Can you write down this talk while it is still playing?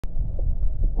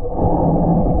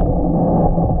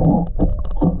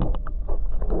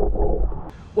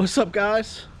What's up,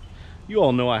 guys? You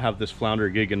all know I have this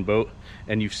flounder gigging boat,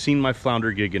 and you've seen my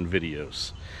flounder gigging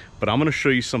videos, but I'm going to show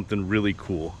you something really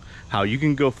cool, how you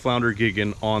can go flounder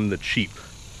gigging on the cheap.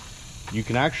 You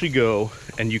can actually go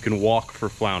and you can walk for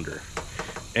flounder,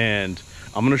 and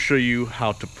I'm going to show you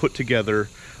how to put together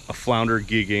a flounder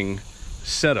gigging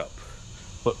setup.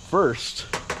 But first,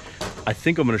 I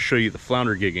think I'm going to show you the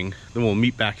flounder gigging, then we'll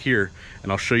meet back here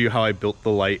and I'll show you how I built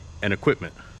the light and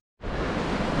equipment.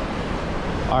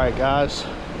 All right, guys,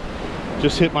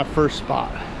 just hit my first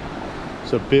spot.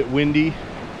 It's a bit windy,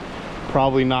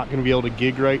 probably not going to be able to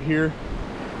gig right here,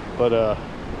 but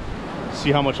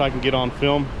see how much I can get on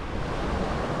film,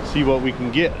 see what we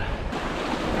can get.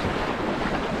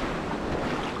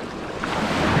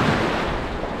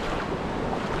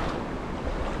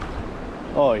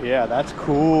 Oh yeah, that's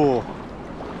cool.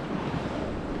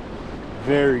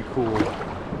 Very cool.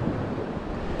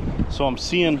 So I'm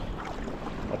seeing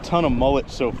a ton of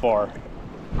mullet so far.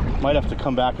 Might have to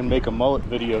come back and make a mullet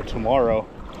video tomorrow.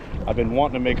 I've been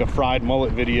wanting to make a fried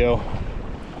mullet video,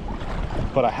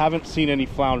 but I haven't seen any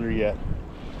flounder yet.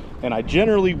 And I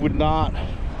generally would not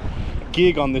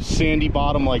gig on this sandy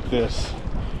bottom like this,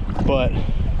 but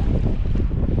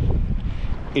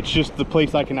it's just the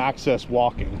place I can access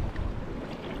walking.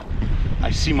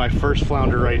 I see my first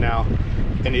flounder right now,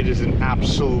 and it is an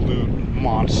absolute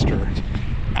monster.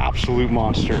 Absolute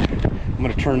monster. I'm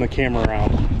gonna turn the camera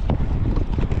around.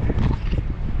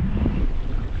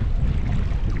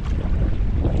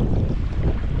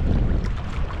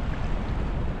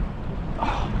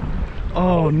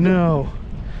 Oh no.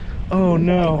 Oh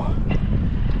no.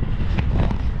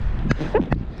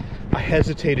 I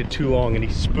hesitated too long and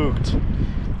he spooked.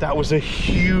 That was a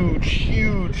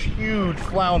huge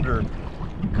flounder.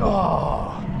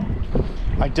 God.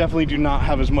 I definitely do not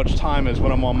have as much time as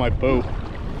when I'm on my boat.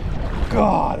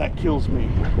 God, that kills me.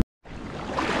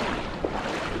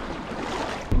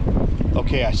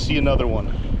 Okay, I see another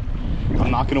one.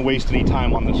 I'm not gonna waste any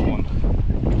time on this one.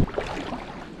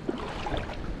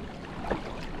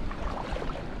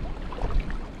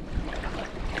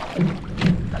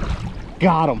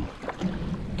 Got him.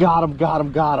 Got him, got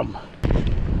him, got him.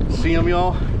 See him,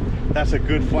 y'all? That's a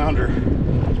good flounder.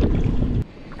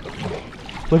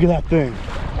 Look at that thing.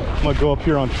 I'm gonna go up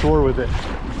here on shore with it.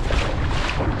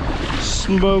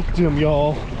 Smoked him,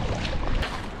 y'all.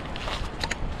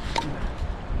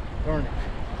 Darn it.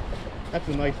 That's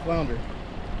a nice flounder.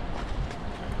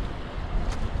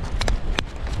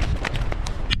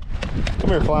 Come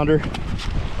here, flounder.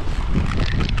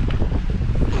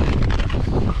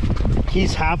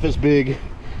 He's half as big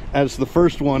as the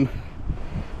first one,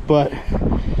 but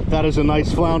that is a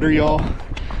nice flounder, y'all.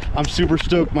 I'm super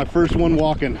stoked. My first one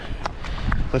walking.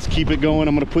 Let's keep it going.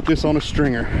 I'm gonna put this on a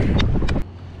stringer.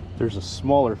 There's a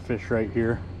smaller fish right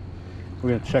here.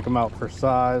 We're gonna check him out for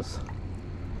size.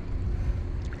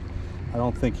 I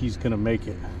don't think he's gonna make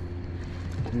it.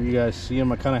 Here you guys see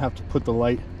him. I kind of have to put the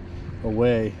light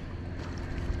away.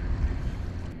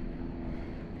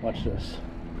 Watch this.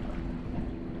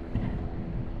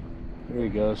 There he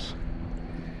goes.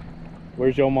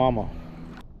 Where's your mama?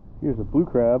 Here's a blue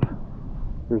crab.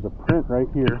 There's a print right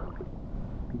here.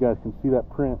 You guys can see that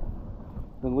print.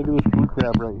 Then look at this blue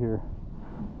crab right here.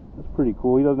 That's pretty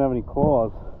cool. He doesn't have any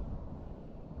claws.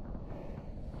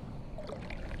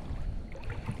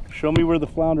 Show me where the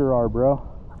flounder are, bro.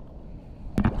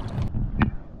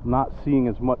 I'm not seeing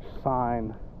as much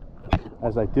sign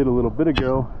as I did a little bit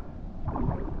ago,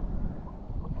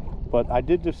 but I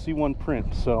did just see one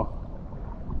print, so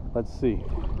let's see.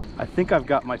 I think I've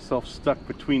got myself stuck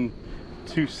between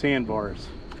two sandbars,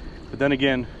 but then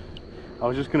again, I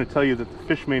was just going to tell you that the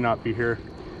fish may not be here,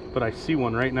 but I see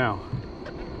one right now.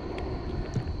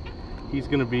 He's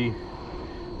going to be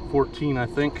 14, I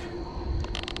think.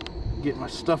 Get my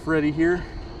stuff ready here.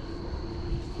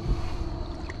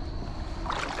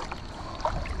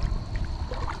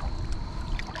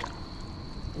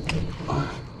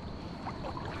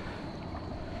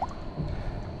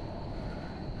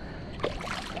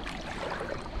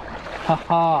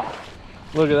 Haha!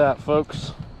 Look at that,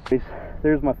 folks.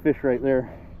 There's my fish right there.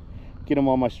 Get him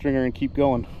on my stringer and keep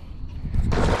going.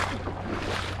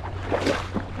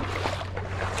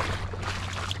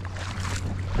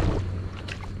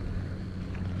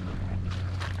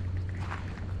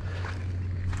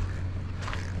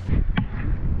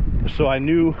 So I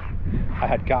knew I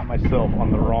had got myself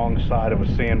on the wrong side of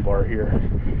a sandbar here,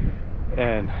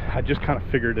 and I just kind of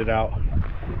figured it out.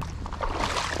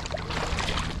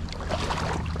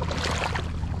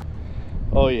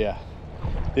 Oh yeah,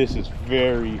 this is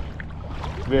very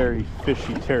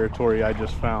fishy territory I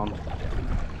just found.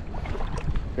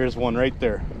 There's one right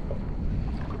there.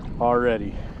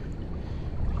 already.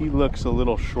 He looks a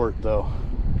little short though,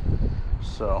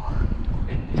 so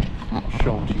I'll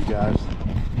show him to you guys.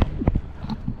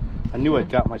 I knew I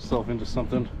got myself into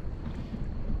something.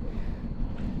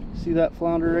 See that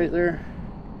flounder right there?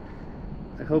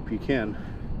 I hope you can.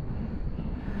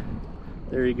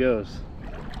 There he goes.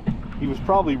 He was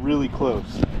probably really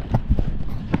close.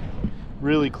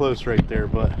 Really close right there,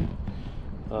 but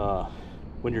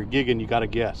when you're gigging, you gotta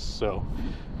guess, so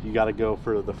you gotta go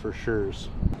for the for sures.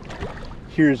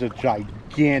 Here's a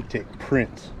gigantic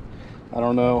print. I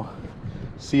don't know,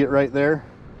 see it right there?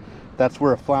 That's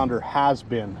where a flounder has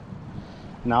been.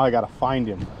 Now I gotta find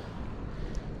him.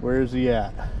 Where is he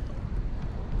at?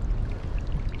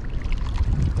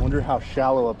 I wonder how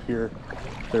shallow up here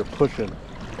they're pushing.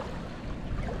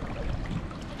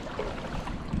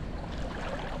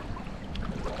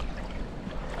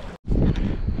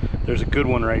 There's a good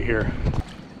one right here.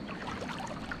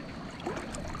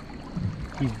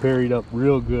 He's buried up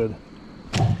real good,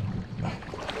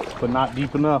 but not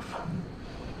deep enough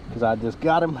because I just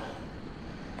got him.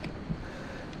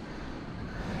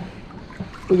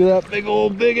 Look at that big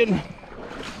old biggin.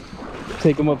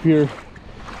 Take him up here,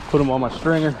 put him on my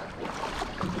stringer.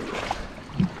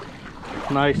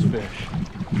 Nice fish,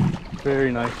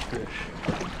 very nice fish.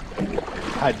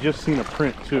 I had just seen a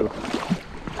print too.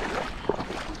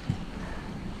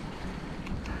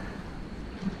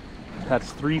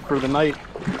 That's 3 for the night.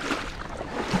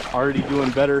 Already doing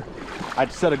better. I'd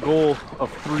set a goal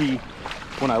of 3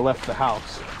 when I left the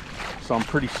house, so I'm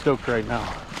pretty stoked right now.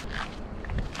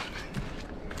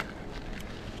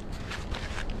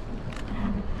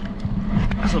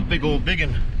 That's a big old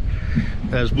biggin,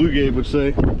 as Blue Gabe would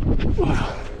say.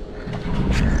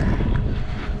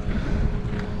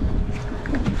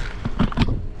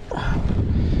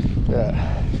 Yeah.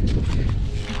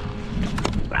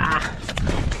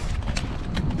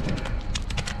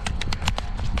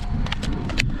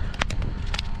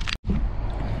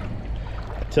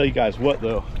 Tell you guys what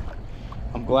though,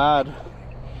 I'm glad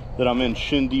that I'm in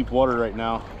shin deep water right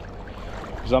now,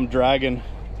 because I'm dragging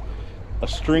a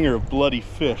stringer of bloody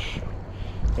fish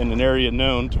in an area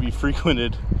known to be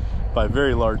frequented by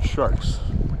very large sharks.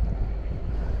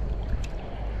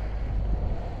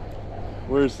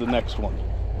 Where's the next one?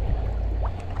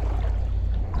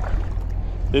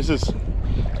 This is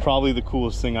probably the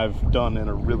coolest thing I've done in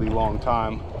a really long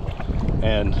time,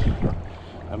 and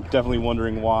I'm definitely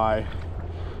wondering why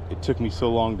it took me so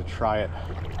long to try it.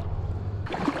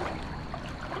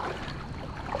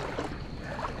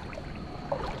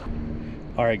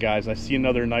 All right guys, I see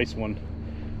another nice one.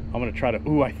 I'm gonna try to,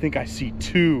 ooh, I think I see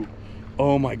 2.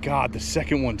 Oh my God, the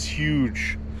second one's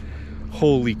huge.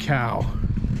 Holy cow.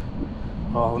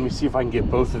 Oh, let me see if I can get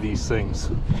both of these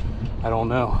things. I don't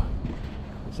know.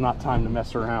 It's not time to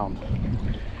mess around.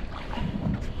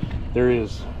 There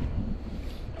is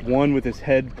one with his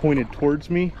head pointed towards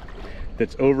me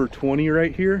that's over 20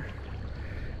 right here,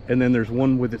 and then there's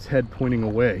one with its head pointing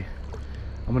away.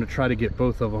 I'm gonna try to get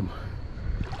both of them.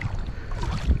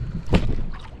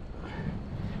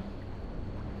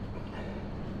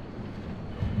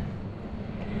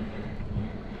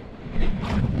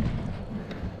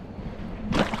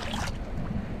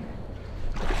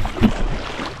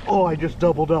 Oh, I just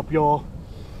doubled up, y'all.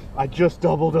 I just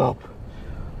doubled up.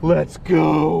 Let's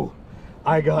go.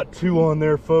 I got 2 on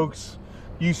there, folks.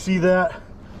 You see that?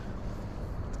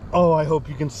 Oh, I hope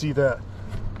you can see that.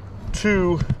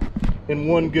 2 in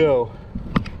one go.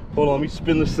 Hold on, let me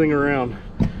spin this thing around.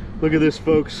 Look at this,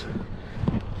 folks.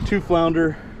 2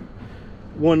 flounder,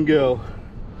 1 go.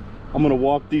 I'm gonna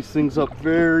walk these things up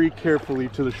very carefully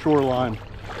to the shoreline.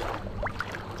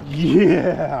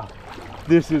 Yeah,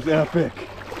 this is epic.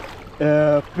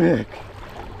 Epic.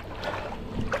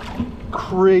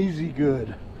 Crazy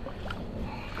good.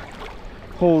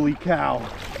 Holy cow,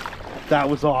 that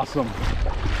was awesome.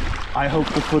 I hope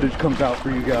the footage comes out for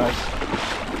you guys.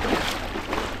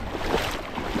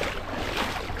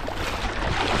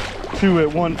 Two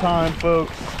at one time,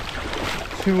 folks.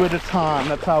 2 at a time,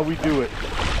 that's how we do it.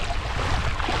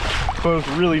 Both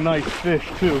really nice fish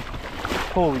too.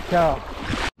 Holy cow.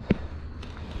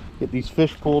 Get these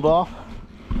fish pulled off.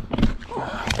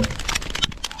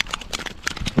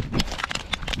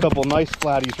 Couple nice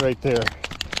flatties right there.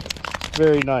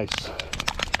 Very nice.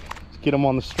 Let's get them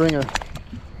on the stringer.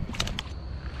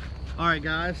 All right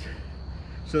guys,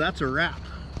 so that's a wrap.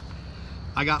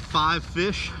 I got 5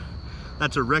 fish.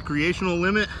 That's a recreational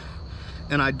limit,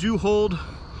 and I do hold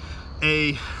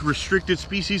a restricted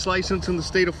species license in the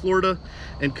state of Florida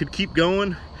and could keep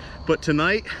going, but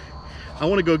tonight I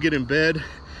want to go get in bed,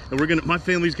 and my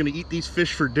family's gonna eat these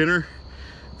fish for dinner.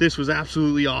 This was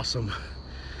absolutely awesome.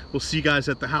 we'll see you guys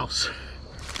at the house.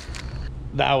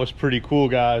 That was pretty cool,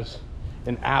 guys.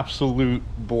 An absolute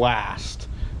blast.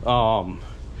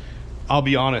 I'll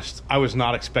be honest, I was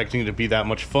not expecting it to be that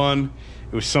much fun.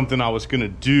 It was something I was gonna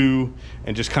do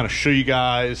and just kind of show you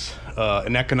guys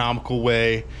an economical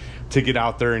way to get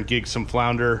out there and gig some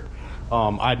flounder.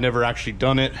 I'd never actually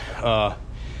done it.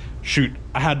 Shoot,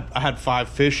 I had 5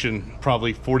 fish in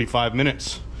probably 45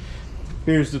 minutes.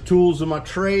 Here's the tools of my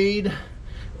trade,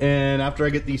 and after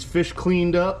I get these fish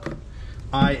cleaned up,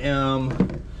 I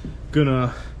am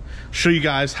gonna show you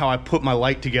guys how I put my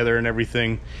light together and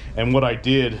everything and what I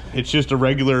did. It's just a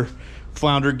regular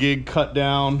flounder gig cut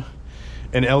down,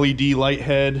 an LED light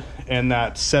head, and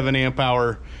that 7 amp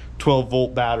hour 12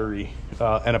 volt battery,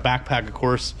 and a backpack, of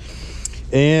course.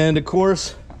 And of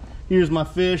course, here's my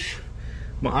fish.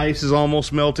 My ice is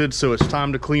almost melted, so it's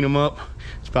time to clean them up.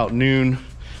 It's about noon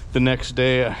the next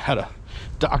day. I had a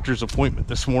doctor's appointment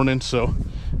this morning, so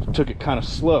I took it kind of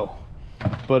slow.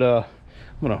 But I'm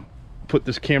gonna put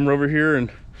this camera over here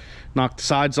and knock the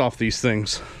sides off these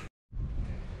things.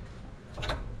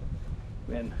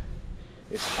 Man,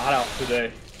 it's hot out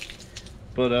today,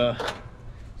 but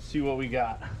see what we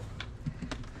got.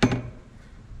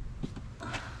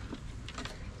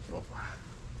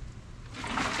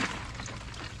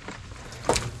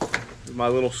 My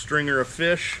little stringer of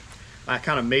fish. I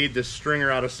kind of made this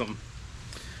stringer out of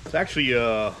it's actually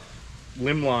a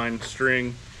limb line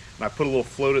string, and I put a little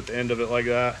float at the end of it like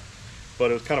that, but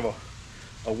it was kind of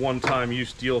a one-time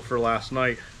use deal for last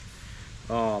night.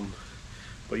 But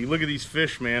you look at these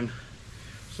fish, man.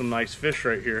 Some nice fish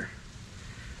right here.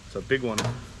 It's a big one.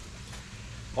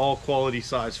 All quality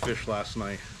size fish last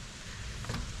night.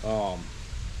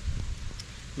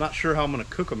 Not sure how I'm gonna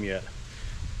cook them yet.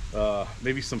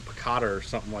 Maybe some piccata or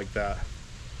something like that.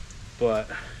 But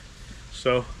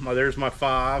so there's my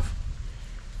 5,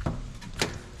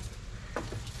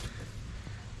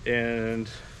 and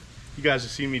you guys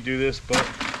have seen me do this, but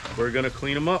we're gonna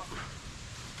clean them up.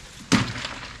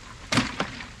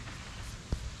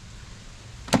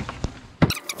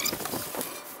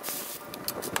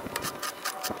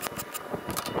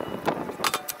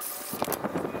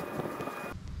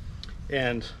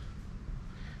 And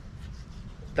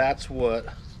that's what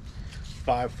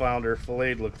 5 flounder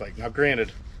filleted looked like. Now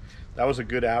granted, that was a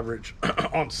good average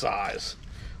on size.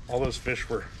 All those fish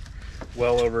were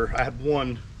well over, I had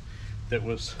one that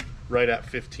was right at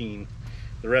 15.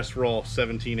 The rest were all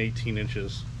 17, 18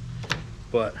 inches.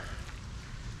 But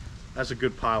that's a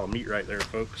good pile of meat right there,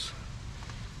 folks.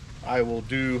 I will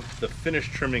do the finish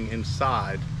trimming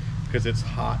inside because it's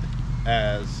hot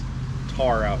as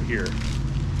tar out here.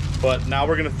 But now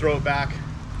we're gonna throw it back.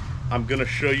 I'm gonna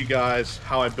show you guys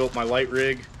how I built my light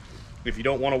rig. If you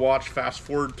don't want to watch, fast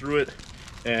forward through it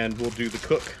and we'll do the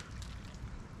cook.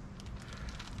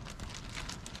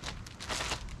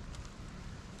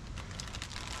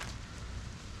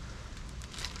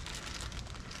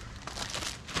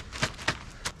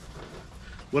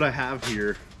 What I have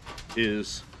here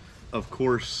is, of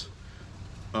course,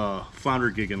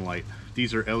 flounder gigging light.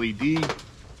 These are LED.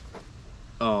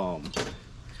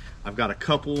 I've got a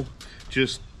couple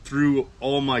just through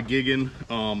all my gigging.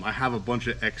 I have a bunch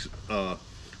of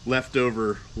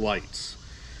leftover lights.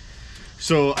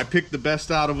 So I picked the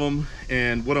best out of them,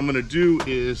 and what I'm gonna do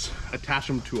is attach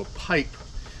them to a pipe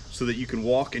so that you can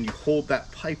walk and you hold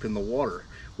that pipe in the water,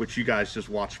 which you guys just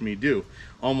watched me do.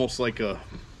 Almost like a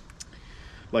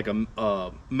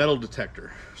metal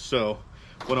detector. So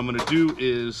what I'm gonna do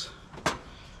is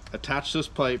attach this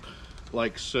pipe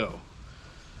like so.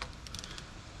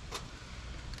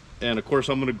 And of course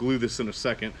I'm gonna glue this in a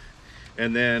second.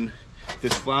 And then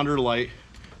this flounder light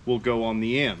will go on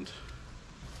the end.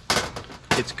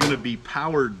 It's gonna be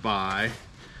powered by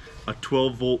a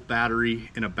 12 volt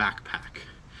battery in a backpack.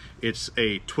 It's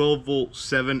a 12 volt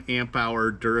 7 amp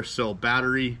hour Duracell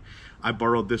battery. I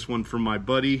borrowed this one from my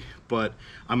buddy, but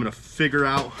I'm gonna figure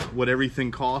out what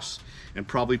everything costs and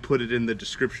probably put it in the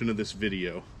description of this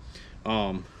video.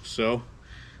 So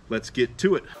let's get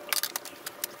to it.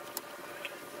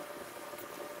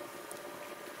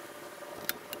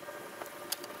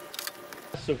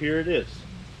 So here it is.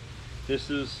 This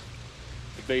is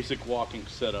the basic walking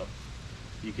setup.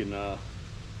 You can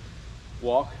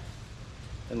walk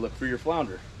and look for your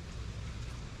flounder.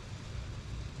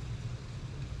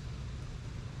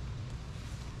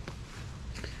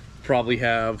 Probably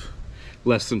have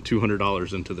less than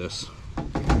 $200 into this.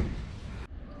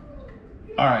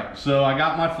 All right, so I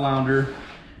got my flounder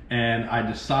and I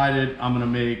decided I'm gonna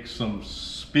make some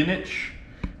spinach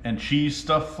and cheese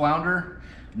stuffed flounder.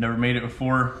 Never made it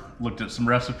before, looked at some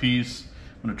recipes.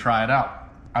 I'm gonna try it out.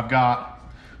 I've got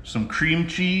some cream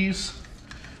cheese.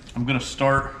 I'm gonna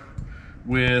start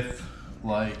with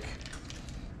like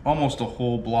almost a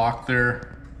whole block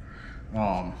there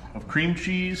of cream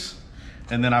cheese.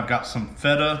 And then I've got some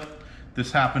feta.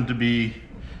 This happened to be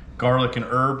garlic and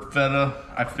herb feta.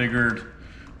 I figured,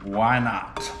 why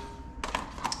not?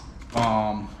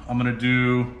 I'm gonna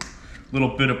do a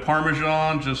little bit of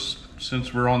Parmesan just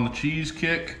since we're on the cheese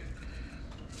kick.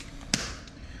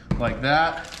 Like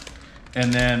that.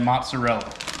 And then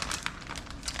mozzarella.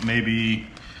 Maybe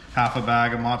half a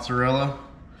bag of mozzarella.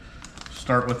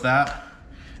 Start with that.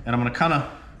 And I'm gonna kinda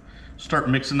start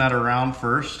mixing that around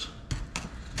first.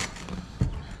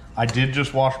 I did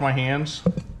just wash my hands,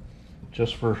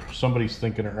 just for somebody's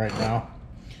thinking it right now.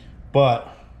 But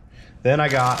then I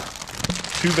got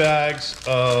 2 bags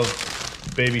of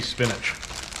baby spinach.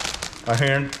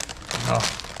 Oh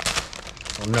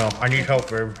no, I need help,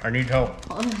 babe. I need help.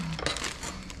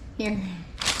 Here.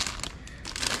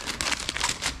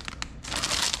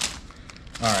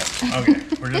 All right, okay,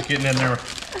 we're just getting in there.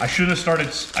 I should have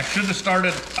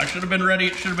been ready.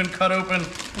 It should have been cut open.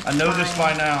 I know this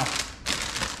by now.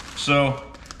 So,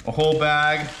 a whole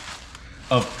bag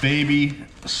of baby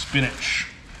spinach.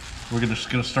 We're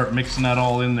just gonna start mixing that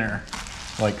all in there,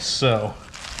 like so.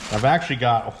 I've actually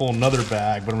got a whole nother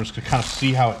bag, but I'm just gonna kind of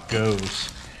see how it goes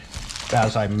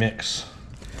as I mix.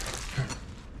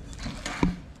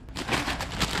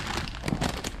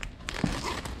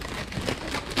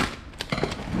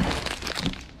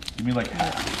 Give me like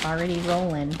half. Already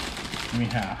rolling. Give me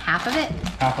half. Half of it?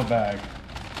 Half a bag.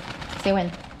 Say when.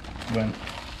 When.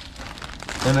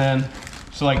 And then,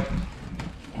 so like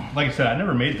I said, I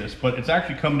never made this, but it's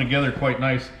actually coming together quite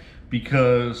nice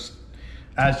because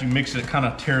as you mix it, it kind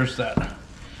of tears that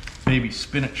baby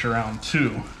spinach around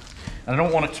too. And I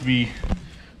don't want it to be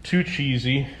too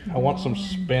cheesy. I want some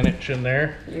spinach in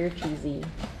there. You're cheesy.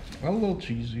 I'm a little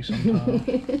cheesy sometimes.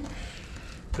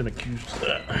 Been accused of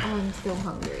that. Oh, I'm still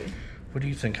hungry. What do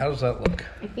you think? How does that look?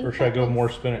 I think or should I go more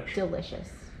spinach? Delicious.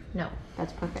 No,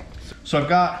 that's perfect. So I've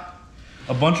got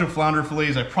a bunch of flounder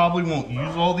fillets. I probably won't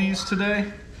use all these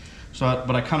today.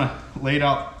 But I kind of laid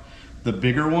out the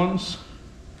bigger ones.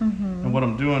 And what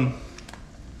I'm doing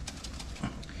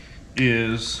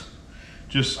is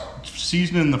just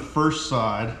seasoning the first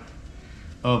side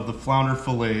of the flounder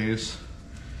fillets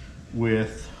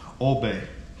with Old Bay.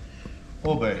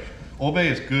 Old Bay. Old Bay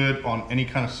is good on any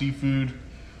kind of seafood.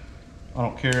 I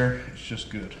don't care, it's just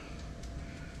good.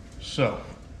 So,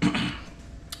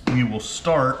 we will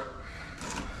start,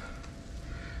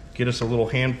 get us a little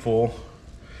handful.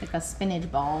 Like a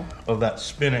spinach ball. Of that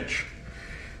spinach.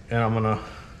 And I'm gonna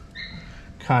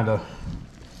kind of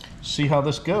see how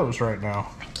this goes right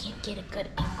now. I can't get a good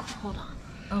angle, hold on.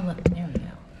 Oh look, there we go.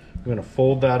 I'm gonna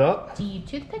fold that up. Do you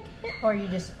toothpick it or you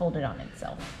just fold it on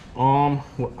itself? Well,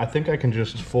 I think I can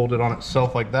just fold it on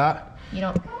itself like that. You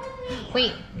don't,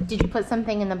 wait, did you put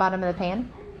something in the bottom of the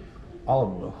pan?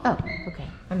 Olive oil. Oh, okay,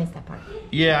 I missed that part.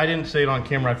 Yeah, I didn't say it on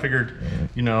camera. I figured,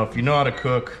 you know, if you know how to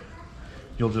cook,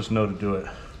 you'll just know to do it.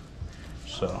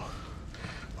 So,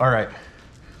 all right.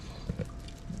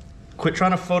 Quit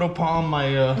trying to photopalm my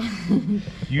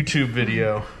YouTube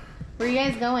video. Where are you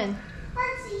guys going?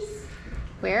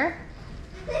 Where?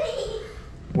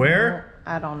 Where?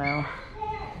 I don't know.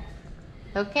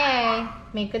 Okay,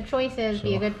 make good choices,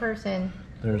 be a good person.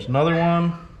 There's another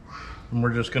one, and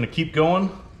we're just gonna keep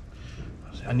going.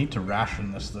 I need to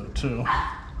ration this though too.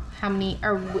 How many,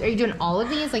 are you doing all of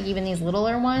these? Like even these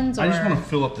littler ones? Or? I just want to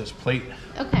fill up this plate.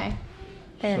 Okay,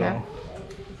 fair enough.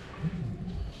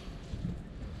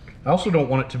 I also don't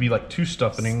want it to be like too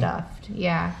stuffing. Stuffed,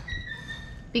 yeah.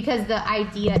 Because the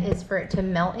idea is for it to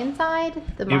melt inside,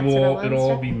 the mozzarella. It'll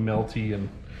all be melty and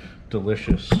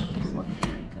delicious. It's looking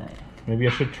pretty good. Maybe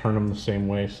I should turn them the same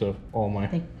way so all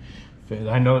my...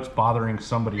 I know it's bothering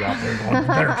somebody out there going,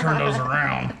 better turn those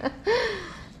around.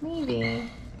 Maybe.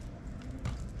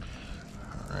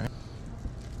 All right.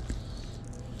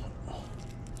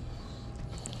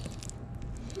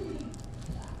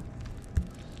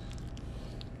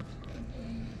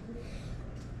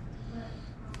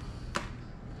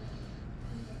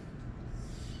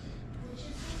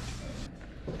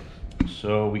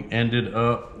 So we ended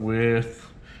up with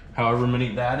however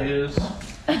many that is.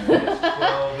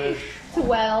 12-ish.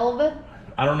 12.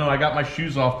 I don't know, I got my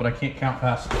shoes off, but I can't count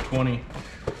past the 20.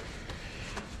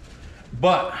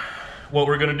 But what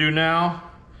we're gonna do now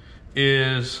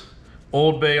is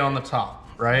Old Bay on the top,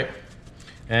 right?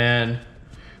 And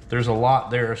there's a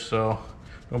lot there, so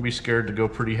don't be scared to go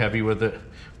pretty heavy with it.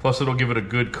 Plus it'll give it a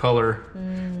good color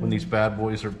when these bad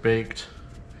boys are baked.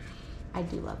 I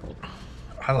do love it.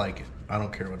 I like it. I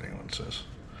don't care what anyone says.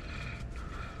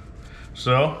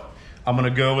 So I'm gonna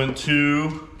go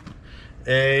into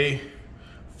a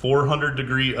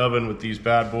 400-degree oven with these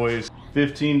bad boys,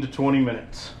 15 to 20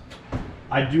 minutes.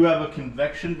 I do have a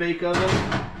convection bake oven,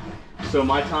 so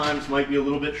my times might be a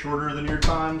little bit shorter than your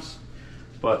times,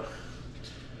 but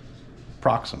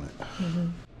approximate.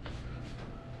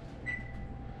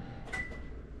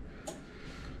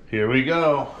 Here we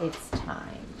go. It's time.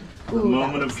 The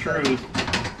moment of truth.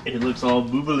 It looks all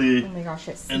boobily Oh my gosh,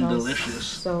 it and smells delicious.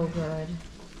 so good.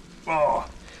 Oh,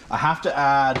 I have to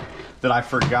add that I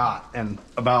forgot, and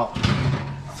about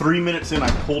 3 minutes in, I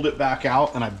pulled it back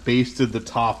out and I basted the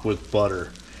top with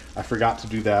butter. I forgot to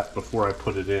do that before I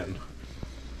put it in.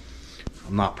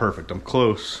 I'm not perfect. I'm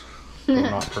close, but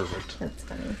I'm not perfect. That's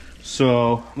funny.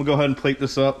 So I'm gonna go ahead and plate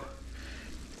this up.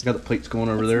 Got the plates going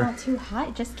over there. It's not too hot.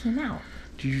 It just came out.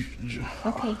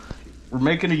 Okay. We're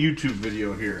making a YouTube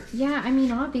video here. Yeah, I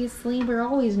mean, obviously, we're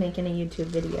always making a YouTube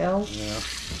video. Yeah.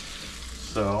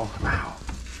 So, wow.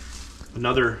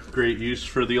 Another great use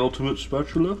for the ultimate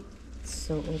spatula. It's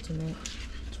so ultimate.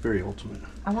 It's very ultimate.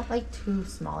 I want like 2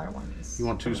 smaller ones. You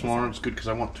want 2 smaller ones? Good, because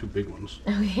I want 2 big ones.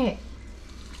 Okay.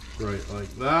 Right,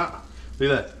 like that.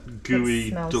 Look at that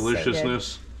gooey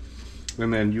deliciousness. So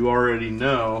and then you already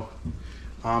know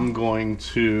I'm going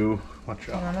to, watch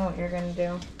out. I don't know what you're going to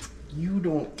do. You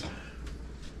don't.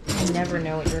 I never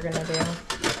know what you're going to do.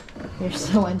 You're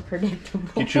so unpredictable.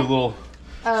 Get you a little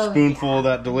spoonful of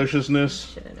that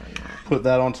deliciousness. Should have known that. Put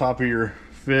that on top of your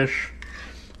fish.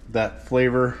 That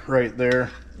flavor right there.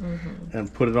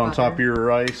 And put it on top of your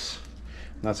rice.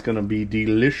 That's going to be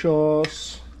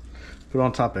delicious. Put it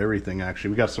on top of everything,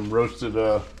 actually. We got some roasted,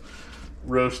 what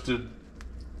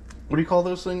do you call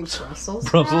those things?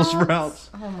 Brussels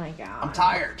sprouts. Oh my god. I'm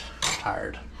tired.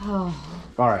 Oh.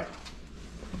 All right.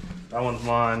 That one's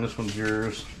mine. This one's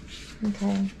yours.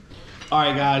 Okay. All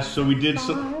right, guys. So we did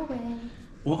some. Far away.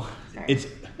 Well, Sorry.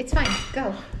 It's fine.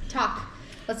 Go. Talk.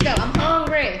 Let's go. I'm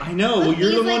hungry. I know. Well,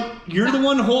 you're the one. You're the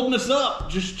one holding us up.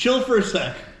 Just chill for a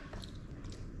sec.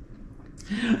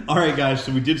 All right, guys.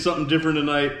 So we did something different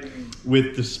tonight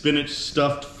with the spinach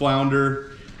stuffed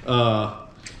flounder.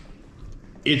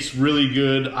 It's really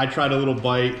good. I tried a little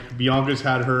bite. Bianca's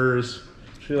had hers.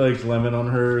 She likes lemon on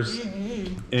hers.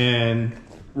 And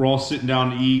we're all sitting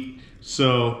down to eat.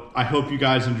 So I hope you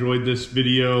guys enjoyed this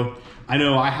video. I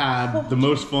know I had the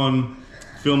most fun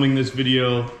filming this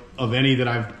video of any that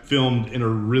I've filmed in a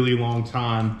really long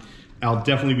time. I'll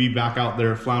definitely be back out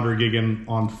there flounder gigging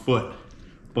on foot.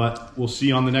 But we'll see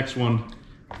you on the next one.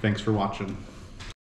 Thanks for watching.